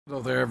Hello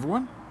there,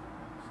 everyone.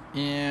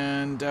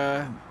 And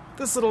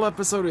this little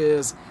episode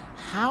is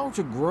how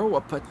to grow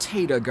a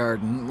potato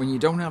garden when you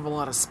don't have a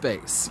lot of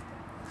space.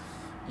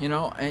 You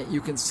know, and you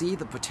can see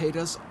the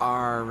potatoes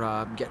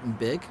are getting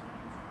big.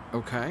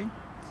 Okay.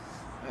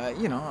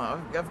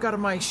 I've got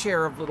my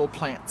share of little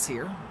plants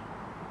here.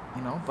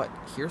 But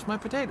here's my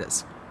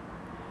potatoes.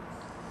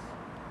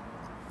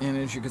 And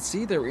as you can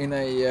see, they're in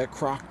a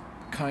crock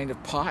kind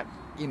of pot.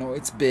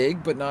 It's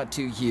big, but not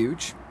too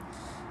huge.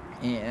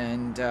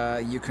 And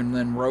you can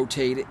then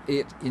rotate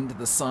it into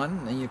the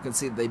sun, and you can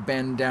see they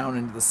bend down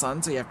into the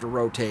sun, so you have to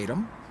rotate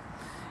them.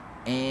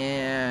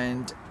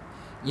 And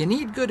you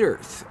need good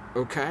earth,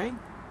 okay?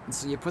 And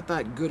so you put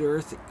that good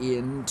earth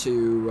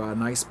into a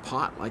nice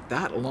pot like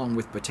that, along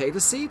with potato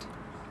seed.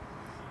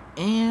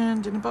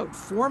 And in about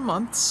 4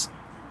 months,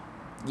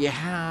 you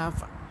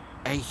have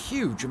a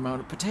huge amount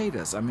of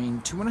potatoes. I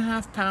mean,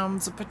 2.5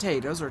 pounds of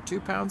potatoes, or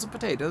 2 pounds of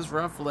potatoes,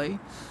 roughly,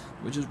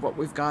 which is what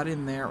we've got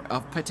in there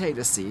of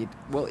potato seed,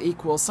 will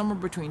equal somewhere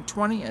between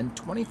 20 and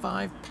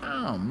 25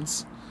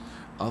 pounds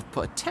of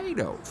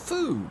potato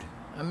food.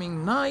 I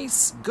mean,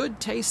 nice,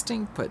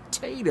 good-tasting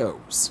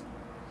potatoes.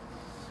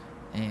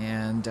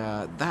 And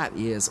that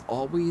is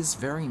always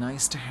very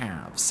nice to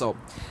have. So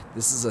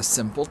this is a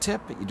simple tip.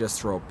 You just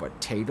throw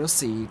potato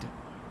seed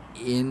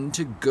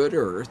into good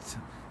earth,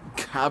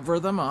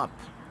 cover them up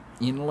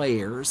in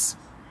layers,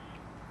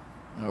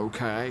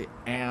 okay,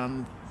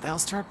 and they'll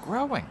start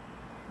growing.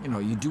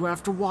 You do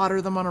have to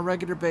water them on a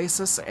regular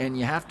basis, and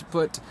you have to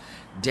put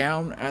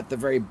down at the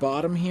very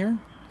bottom here,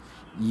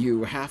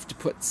 you have to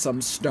put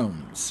some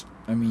stones.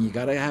 I mean, you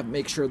gotta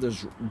make sure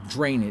there's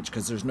drainage,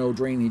 because there's no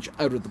drainage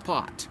out of the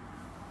pot.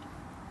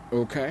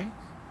 Okay?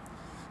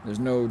 There's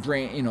no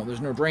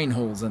drain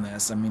holes in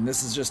this. I mean,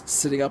 this is just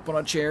sitting up on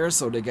a chair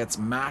so that it gets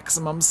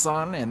maximum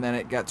sun, and then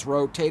it gets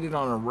rotated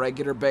on a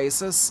regular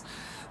basis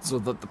so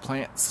that the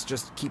plants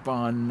just keep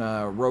on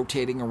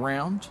rotating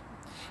around.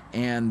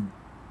 And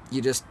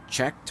you just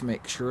check to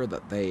make sure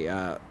that they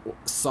the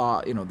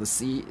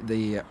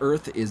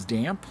earth is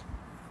damp.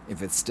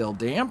 If it's still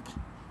damp,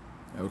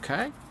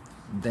 okay,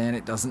 then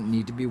it doesn't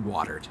need to be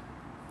watered.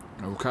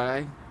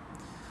 Okay?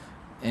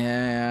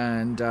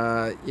 And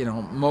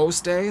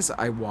most days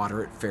I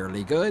water it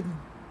fairly good.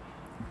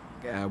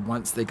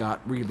 Once they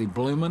got really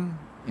blooming,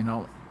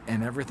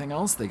 and everything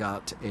else, they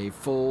got a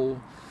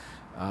full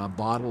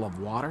bottle of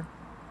water,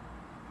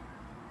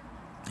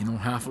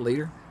 half a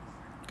liter.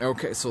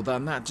 Okay, so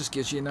then that just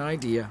gives you an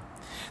idea.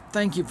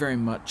 Thank you very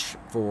much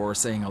for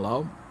saying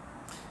hello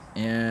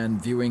and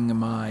viewing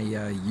my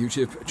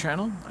YouTube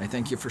channel. I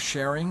thank you for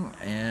sharing,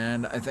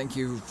 and I thank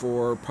you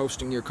for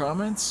posting your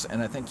comments,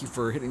 and I thank you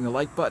for hitting the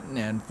like button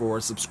and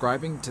for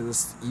subscribing to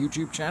this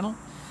YouTube channel.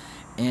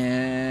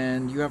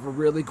 And you have a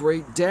really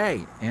great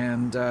day.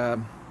 And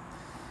I'm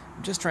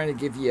just trying to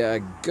give you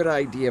a good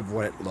idea of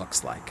what it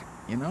looks like,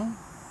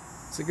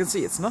 So you can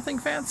see it's nothing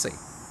fancy.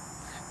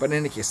 But in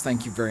any case,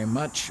 thank you very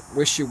much.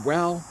 Wish you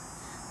well.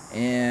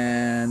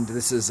 And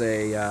this is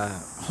a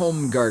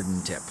home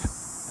garden tip,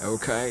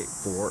 okay,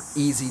 for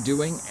easy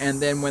doing.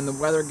 And then when the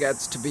weather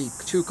gets to be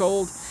too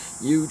cold,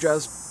 you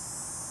just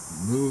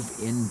move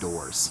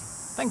indoors.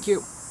 Thank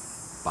you.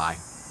 Bye.